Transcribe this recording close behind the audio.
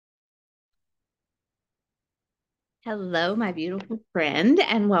Hello, my beautiful friend,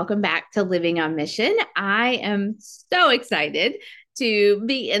 and welcome back to Living on Mission. I am so excited to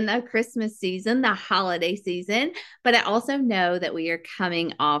be in the Christmas season, the holiday season, but I also know that we are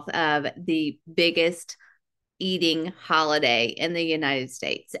coming off of the biggest eating holiday in the United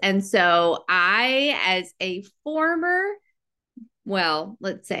States. And so as a former,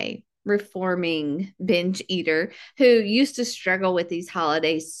 let's say, reforming binge eater who used to struggle with these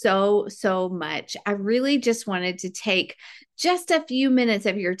holidays so much, I really just wanted to take just a few minutes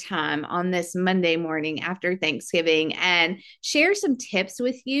of your time on this Monday morning after Thanksgiving and share some tips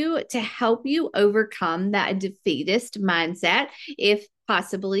with you to help you overcome that defeatist mindset if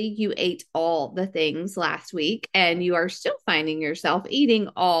possibly you ate all the things last week and you are still finding yourself eating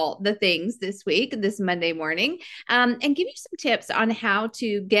all the things this week, this Monday morning, and give you some tips on how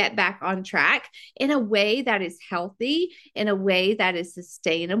to get back on track in a way that is healthy, in a way that is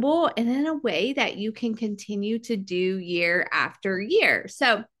sustainable, and in a way that you can continue to do year after year.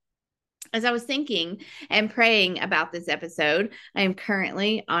 So, as I was thinking and praying about this episode, I am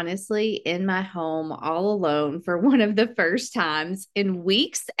currently, honestly, in my home all alone for one of the first times in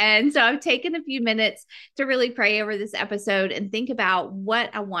weeks. And so I've taken a few minutes to really pray over this episode and think about what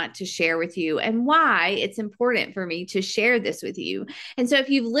I want to share with you and why it's important for me to share this with you. And so if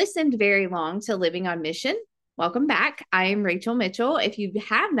you've listened very long to Living on Mission, welcome back. I am Rachel Mitchell. If you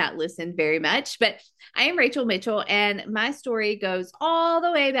have not listened very much, but I am Rachel Mitchell, and my story goes all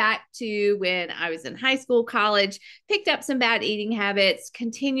the way back to when I was in high school, college, picked up some bad eating habits,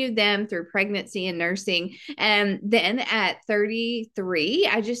 continued them through pregnancy and nursing. And then at 33,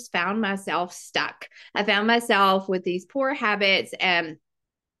 I just found myself stuck. I found myself with these poor habits, and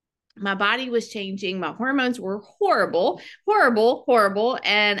my body was changing. My hormones were horrible, horrible, horrible.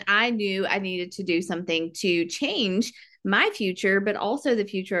 And I knew I needed to do something to change my future, but also the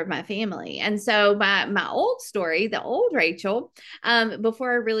future of my family. And so my old story, the old Rachel,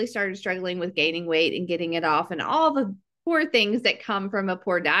 before I really started struggling with gaining weight and getting it off and all the poor things that come from a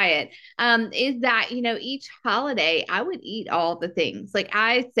poor diet, is that, each holiday I would eat all the things. Like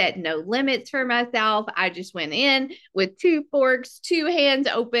I set no limits for myself. I just went in with two forks, two hands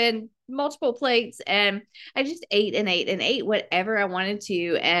open, multiple plates, and I just ate and ate and ate whatever I wanted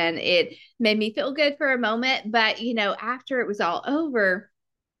to. And it made me feel good for a moment. But, after it was all over,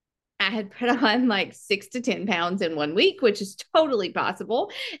 I had put on like 6 to 10 pounds in one week, which is totally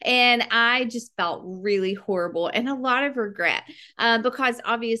possible. And I just felt really horrible and a lot of regret, because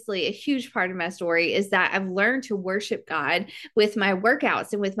obviously a huge part of my story is that I've learned to worship God with my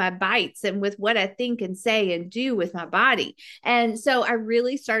workouts and with my bites and with what I think and say and do with my body. And so I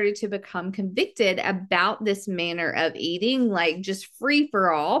really started to become convicted about this manner of eating, like just free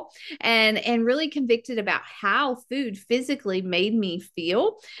for all, and really convicted about how food physically made me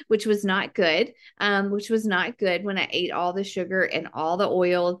feel, which was not good when I ate all the sugar and all the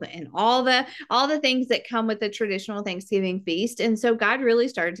oils and all the things that come with the traditional Thanksgiving feast. And so God really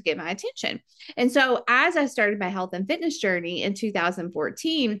started to get my attention. And so as I started my health and fitness journey in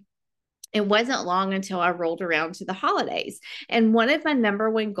 2014, it wasn't long until I rolled around to the holidays. And one of my number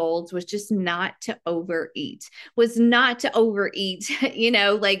one goals was just not to overeat,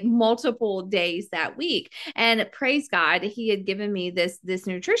 like multiple days that week. And praise God, he had given me this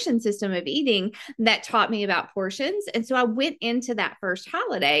nutrition system of eating that taught me about portions. And so I went into that first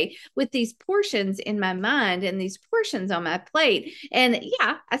holiday with these portions in my mind and these portions on my plate. And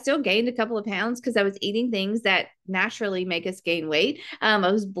yeah, I still gained a couple of pounds because I was eating things that naturally make us gain weight. I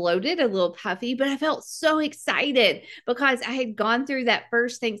was bloated, a little puffy, but I felt so excited because I had gone through that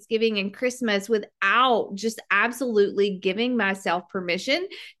first Thanksgiving and Christmas without just absolutely giving myself permission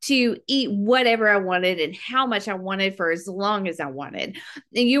to eat whatever I wanted and how much I wanted for as long as I wanted.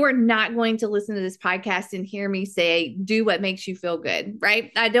 And you are not going to listen to this podcast and hear me say, do what makes you feel good,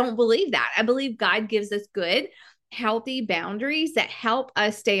 right? I don't believe that. I believe God gives us good, healthy boundaries that help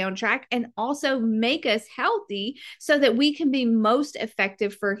us stay on track and also make us healthy so that we can be most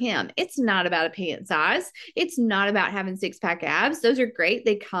effective for him. It's not about a pant size. It's not about having six-pack abs. Those are great.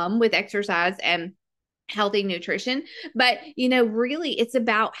 They come with exercise and healthy nutrition. But, really it's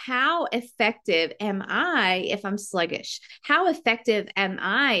about how effective am I if I'm sluggish? How effective am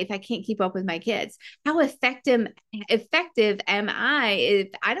I if I can't keep up with my kids? How effective am I if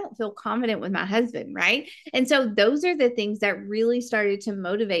I don't feel confident with my husband, right? And so those are the things that really started to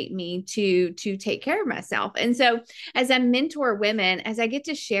motivate me to take care of myself. And so as I mentor women, as I get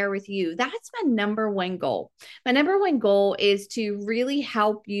to share with you, that's my number one goal. My number one goal is to really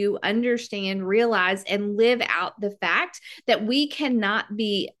help you understand, realize, and live out the fact that we cannot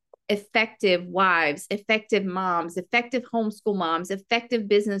be effective wives, effective moms, effective homeschool moms, effective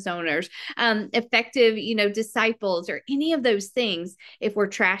business owners, effective, disciples, or any of those things if we're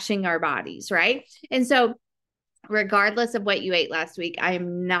trashing our bodies, right? And so regardless of what you ate last week, I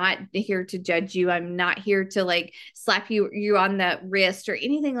am not here to judge you. I'm not here to like slap you on the wrist or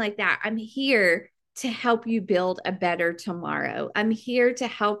anything like that. I'm here to help you build a better tomorrow. I'm here to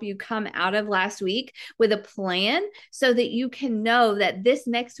help you come out of last week with a plan so that you can know that this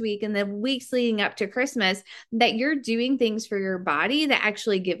next week and the weeks leading up to Christmas, that you're doing things for your body that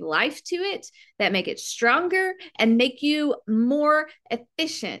actually give life to it, that make it stronger and make you more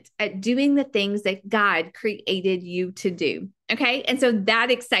efficient at doing the things that God created you to do. Okay. And so that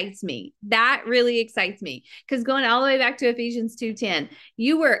excites me. That really excites me, because going all the way back to Ephesians 2:10,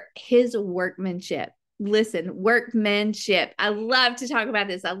 you were his workmanship. Listen, workmanship. I love to talk about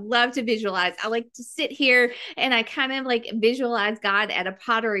this. I love to visualize. I like to sit here and I kind of like visualize God at a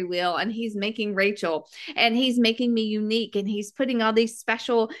pottery wheel, and he's making Rachel, and he's making me unique, and he's putting all these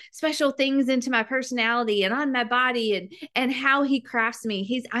special things into my personality and on my body, and how he crafts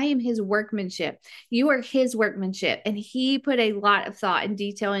me. I am his workmanship. You are his workmanship, and he put a lot of thought and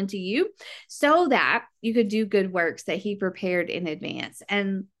detail into you so that you could do good works that he prepared in advance.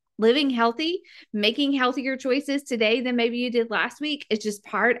 And living healthy, making healthier choices today than maybe you did last week is just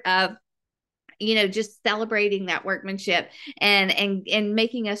part of, just celebrating that workmanship and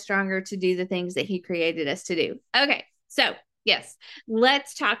making us stronger to do the things that he created us to do. Okay. So yes,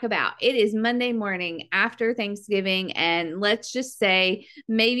 let's talk about, it is Monday morning after Thanksgiving. And let's just say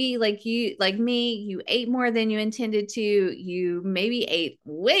maybe like me, you ate more than you intended to. You maybe ate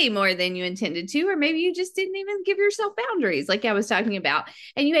way more than you intended to, or maybe you just didn't even give yourself boundaries like I was talking about.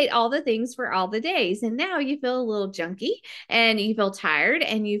 And you ate all the things for all the days. And now you feel a little junky and you feel tired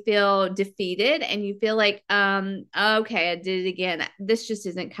and you feel defeated and you feel like, okay, I did it again. This just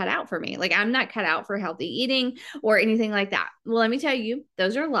isn't cut out for me. Like I'm not cut out for healthy eating or anything like that. Well, let me tell you,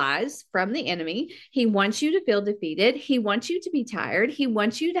 those are lies from the enemy. He wants you to feel defeated. He wants you to be tired. He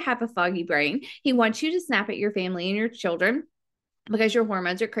wants you to have a foggy brain. He wants you to snap at your family and your children because your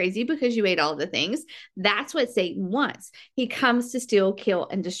hormones are crazy because you ate all the things. That's what Satan wants. He comes to steal, kill,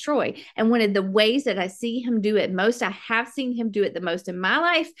 and destroy. And one of the ways that I see him do it most, I have seen him do it the most in my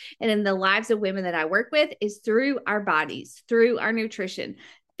life and in the lives of women that I work with, is through our bodies, through our nutrition.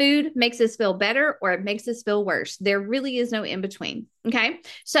 Food makes us feel better or it makes us feel worse. There really is no in between. Okay.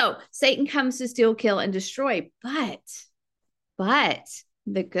 So Satan comes to steal, kill, and destroy. But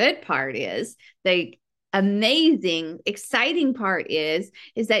the good part is, the amazing, exciting part is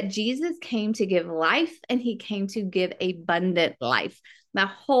that Jesus came to give life, and he came to give abundant life. The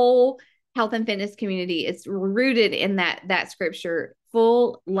whole health and fitness community is rooted in that scripture.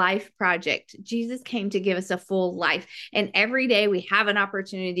 Full life project. Jesus came to give us a full life. And every day we have an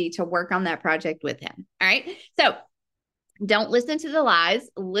opportunity to work on that project with him. All right. So don't listen to the lies,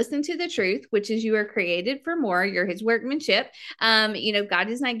 listen to the truth, which is you are created for more. You're his workmanship. God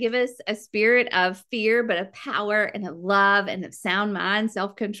does not give us a spirit of fear, but of power and of love and of sound mind,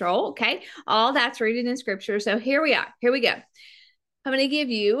 self-control. Okay. All that's rooted in scripture. So here we are. Here we go. I'm going to give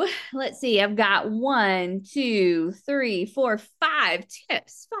you, let's see, I've got 1, 2, 3, 4, 5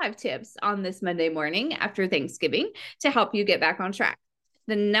 tips on this Monday morning after Thanksgiving to help you get back on track.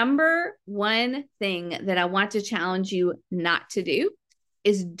 The number one thing that I want to challenge you not to do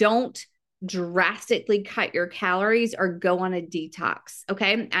is don't drastically cut your calories or go on a detox.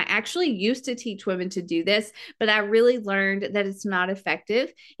 Okay. I actually used to teach women to do this, but I really learned that it's not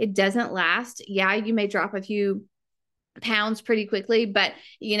effective. It doesn't last. Yeah, you may drop a few pounds pretty quickly, but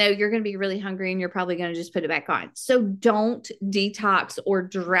you're going to be really hungry and you're probably going to just put it back on. So don't detox or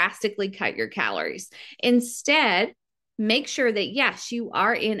drastically cut your calories. Instead, make sure that yes, you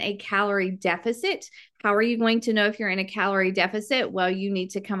are in a calorie deficit. How are you going to know if you're in a calorie deficit? Well, you need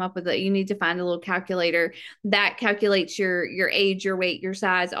to find a little calculator that calculates your age, your weight, your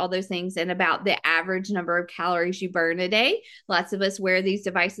size, all those things, and about the average number of calories you burn a day. Lots of us wear these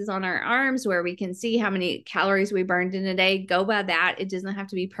devices on our arms where we can see how many calories we burned in a day. Go by that. It doesn't have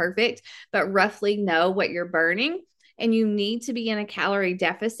to be perfect, but roughly know what you're burning. And you need to be in a calorie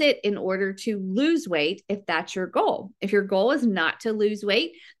deficit in order to lose weight if that's your goal. If your goal is not to lose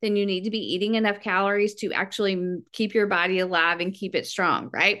weight, then you need to be eating enough calories to actually keep your body alive and keep it strong,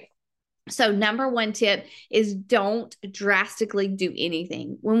 right? So number one tip is don't drastically do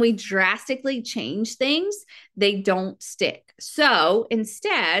anything. When we drastically change things, they don't stick. So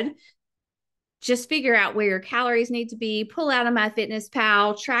instead, just figure out where your calories need to be, pull out of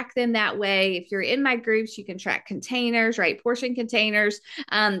MyFitnessPal, track them that way. If you're in my groups, you can track containers, right? Portion containers,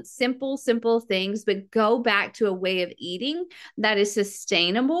 simple things, but go back to a way of eating that is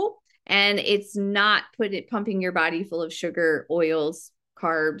sustainable and it's not pumping your body full of sugar, oils,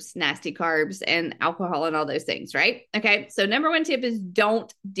 carbs, nasty carbs, and alcohol and all those things, right? Okay. So number one tip is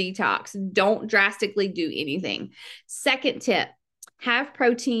don't detox. Don't drastically do anything. Second tip, have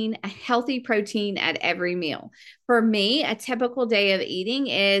protein, a healthy protein at every meal. For me, a typical day of eating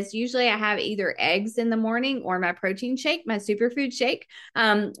is usually I have either eggs in the morning or my protein shake, my superfood shake,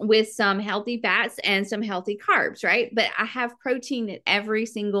 with some healthy fats and some healthy carbs, right? But I have protein at every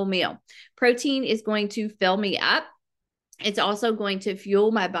single meal. Protein is going to fill me up. It's also going to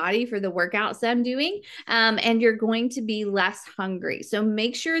fuel my body for the workouts that I'm doing. And you're going to be less hungry. So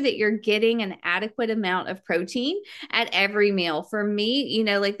make sure that you're getting an adequate amount of protein at every meal. For me,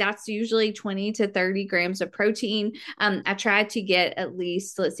 like that's usually 20 to 30 grams of protein. I try to get at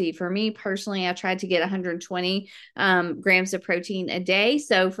least, let's see, for me personally, I tried to get 120 grams of protein a day.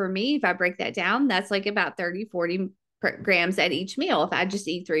 So for me, if I break that down, that's like about 30, 40 grams at each meal if I just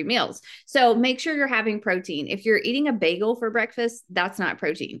eat 3 meals. So make sure you're having protein. If you're eating a bagel for breakfast, that's not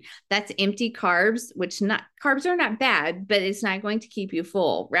protein. That's empty carbs, carbs are not bad, but it's not going to keep you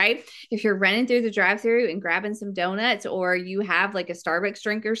full, right? If you're running through the drive-through and grabbing some donuts, or you have like a Starbucks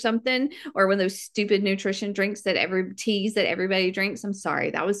drink or something, or one of those stupid nutrition drinks teas that everybody drinks. I'm sorry.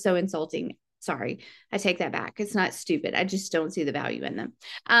 That was so insulting. Sorry, I take that back. It's not stupid. I just don't see the value in them.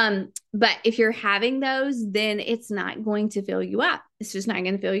 But if you're having those, then it's not going to fill you up. It's just not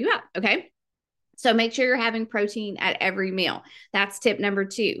going to fill you up. Okay. So make sure you're having protein at every meal. That's tip number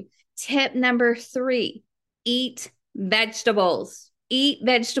 2. Tip number 3, eat vegetables. Eat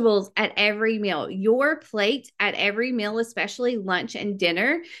vegetables at every meal. Your plate at every meal, especially lunch and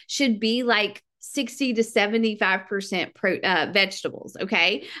dinner, should be like 60 to 75% vegetables.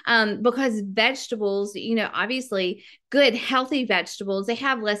 Okay. Because vegetables, obviously good, healthy vegetables, they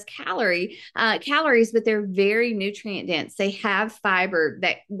have less calories, but they're very nutrient dense. They have fiber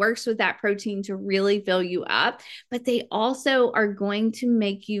that works with that protein to really fill you up, but they also are going to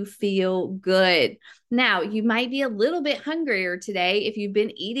make you feel good. Now, you might be a little bit hungrier today if you've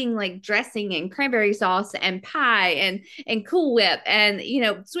been eating like dressing and cranberry sauce and pie and Cool Whip and,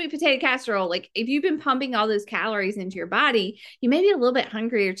 sweet potato casserole. Like if you've been pumping all those calories into your body, you may be a little bit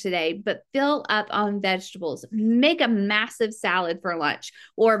hungrier today, but fill up on vegetables. Make a massive salad for lunch,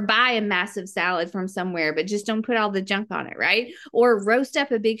 or buy a massive salad from somewhere, but just don't put all the junk on it, right? Or roast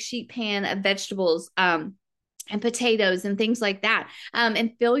up a big sheet pan of vegetables, and potatoes and things like that,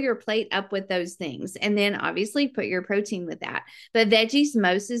 and fill your plate up with those things. And then obviously put your protein with that. But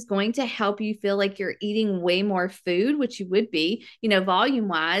Veggies-Most is going to help you feel like you're eating way more food, which you would be, volume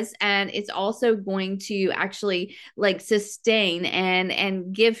wise. And it's also going to actually like sustain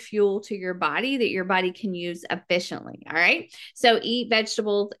and give fuel to your body that your body can use efficiently. All right. So eat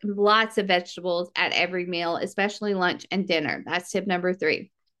vegetables, lots of vegetables at every meal, especially lunch and dinner. That's tip number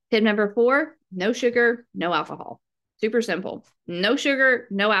 3. Tip number 4, no sugar, no alcohol. Super simple. No sugar,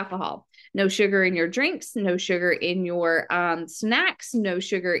 no alcohol. No sugar in your drinks, no sugar in your snacks, no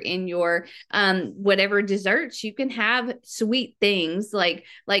sugar in your whatever desserts. You can have sweet things like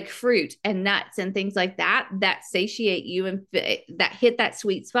fruit and nuts and things like that satiate you and that hit that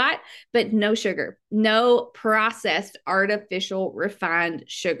sweet spot, but no sugar, no processed, artificial, refined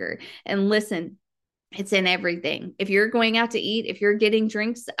sugar. And listen, it's in everything. If you're going out to eat, if you're getting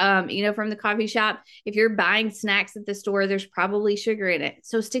drinks, from the coffee shop, if you're buying snacks at the store, there's probably sugar in it.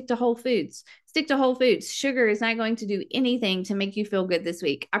 So stick to whole foods. Stick to whole foods. Sugar is not going to do anything to make you feel good this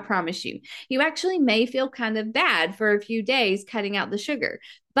week. I promise you. You actually may feel kind of bad for a few days cutting out the sugar,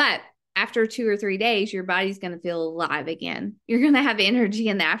 but after 2 or 3 days, your body's going to feel alive again. You're going to have energy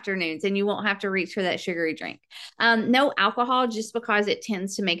in the afternoons and you won't have to reach for that sugary drink. No alcohol, just because it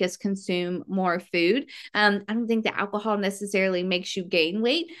tends to make us consume more food. I don't think that alcohol necessarily makes you gain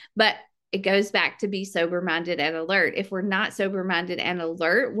weight, but it goes back to be sober-minded and alert. If we're not sober-minded and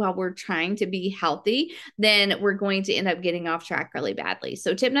alert while we're trying to be healthy, then we're going to end up getting off track really badly.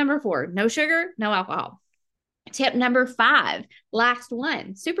 So tip number 4, no sugar, no alcohol. Tip number 5, last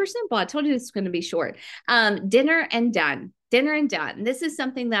one, super simple. I told you this is going to be short. Dinner and done. Dinner and done. This is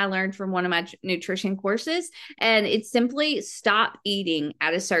something that I learned from one of my nutrition courses, and it's simply stop eating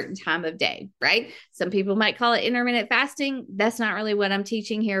at a certain time of day, right? Some people might call it intermittent fasting. That's not really what I'm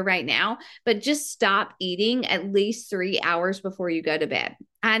teaching here right now, but just stop eating at least 3 hours before you go to bed.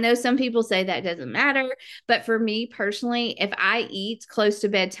 I know some people say that doesn't matter, but for me personally, if I eat close to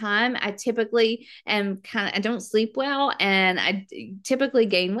bedtime, I typically I don't sleep well, and I typically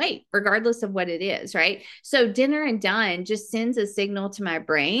gain weight regardless of what it is, right? So dinner and done just sends a signal to my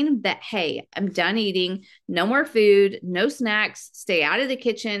brain that, hey, I'm done eating, no more food, no snacks, stay out of the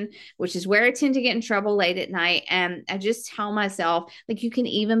kitchen, which is where I tend to get in trouble late at night. And I just tell myself, like, you can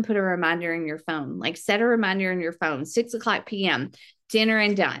even put a reminder in your phone, like set a reminder in your phone, 6 o'clock p.m., dinner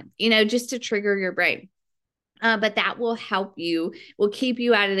and done, just to trigger your brain. But that will help you, will keep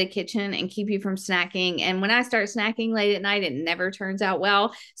you out of the kitchen and keep you from snacking. And when I start snacking late at night, it never turns out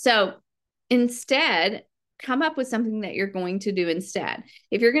well. So instead, come up with something that you're going to do instead.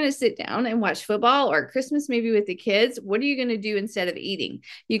 If you're going to sit down and watch football or a Christmas movie with the kids, what are you going to do instead of eating?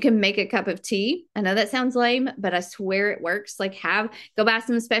 You can make a cup of tea. I know that sounds lame, but I swear it works. Like, go buy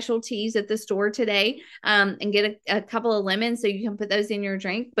some special teas at the store today, and get a couple of lemons so you can put those in your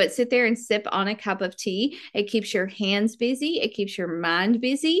drink, but sit there and sip on a cup of tea. It keeps your hands busy. It keeps your mind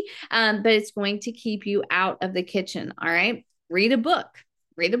busy, but it's going to keep you out of the kitchen. All right. Read a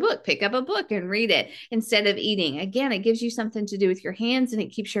book, pick up a book and read it instead of eating. Again, it gives you something to do with your hands, and it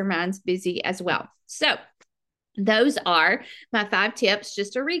keeps your minds busy as well. So those are my 5 tips.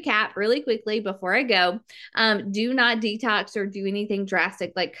 Just to recap really quickly before I go, do not detox or do anything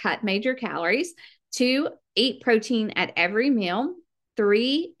drastic like cut major calories. 2, eat protein at every meal.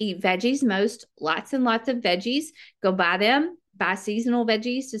 3, eat veggies most, lots and lots of veggies. Go buy them, buy seasonal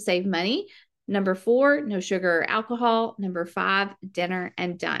veggies to save money. Number 4, no sugar or alcohol. Number 5, dinner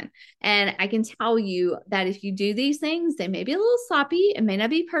and done. And I can tell you that if you do these things, they may be a little sloppy. It may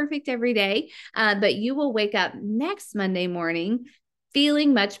not be perfect every day, but you will wake up next Monday morning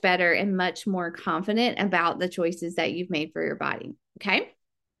feeling much better and much more confident about the choices that you've made for your body. Okay.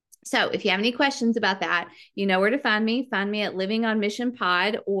 So if you have any questions about that, you know where to find me. Find me at Living on Mission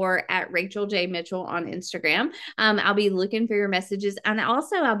Pod or at Rachel J. Mitchell on Instagram. I'll be looking for your messages, and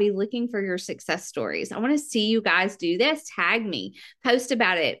also I'll be looking for your success stories. I want to see you guys do this. Tag me, post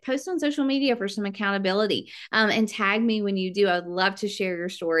about it, post on social media for some accountability, and tag me when you do. I'd love to share your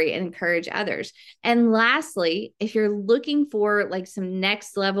story and encourage others. And lastly, if you're looking for like some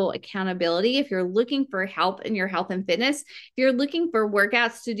next level accountability, if you're looking for help in your health and fitness, if you're looking for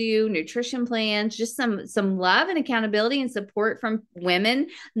workouts to do, nutrition plans, just some love and accountability and support from women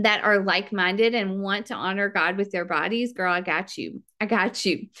that are like-minded and want to honor God with their bodies, girl, I got you. I got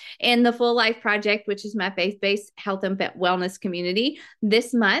you. And the Full Life Project, which is my faith-based health and wellness community,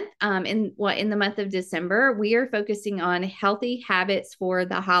 this month, in the month of December, we are focusing on healthy habits for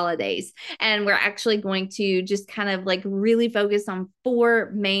the holidays. And we're actually going to just kind of like really focus on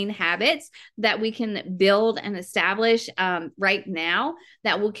 4 main habits that we can build and establish right now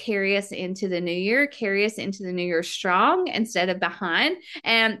that will carry us into the new year strong instead of behind.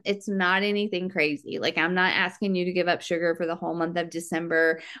 And it's not anything crazy. Like, I'm not asking you to give up sugar for the whole month of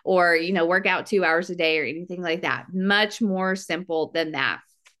December or, work out 2 hours a day or anything like that. Much more simple than that.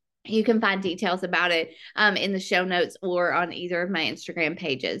 You can find details about it in the show notes or on either of my Instagram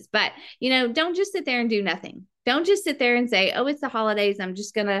pages. But, don't just sit there and do nothing. Don't just sit there and say, oh, it's the holidays, I'm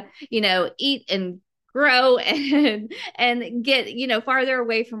just going to, eat and grow and get, farther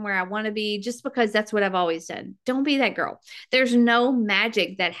away from where I want to be just because that's what I've always done. Don't be that girl. There's no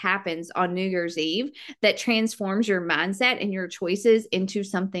magic that happens on New Year's Eve that transforms your mindset and your choices into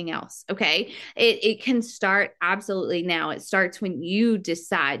something else. Okay. It can start absolutely now. It starts when you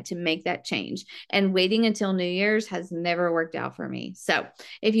decide to make that change, and waiting until New Year's has never worked out for me. So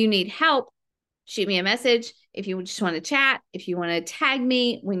if you need help, shoot me a message. If you just want to chat, if you want to tag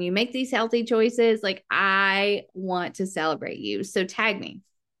me when you make these healthy choices, like, I want to celebrate you. So tag me.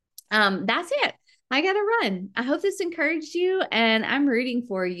 That's it. I got to run. I hope this encouraged you, and I'm rooting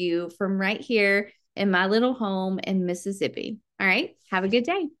for you from right here in my little home in Mississippi. All right. Have a good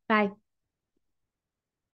day. Bye.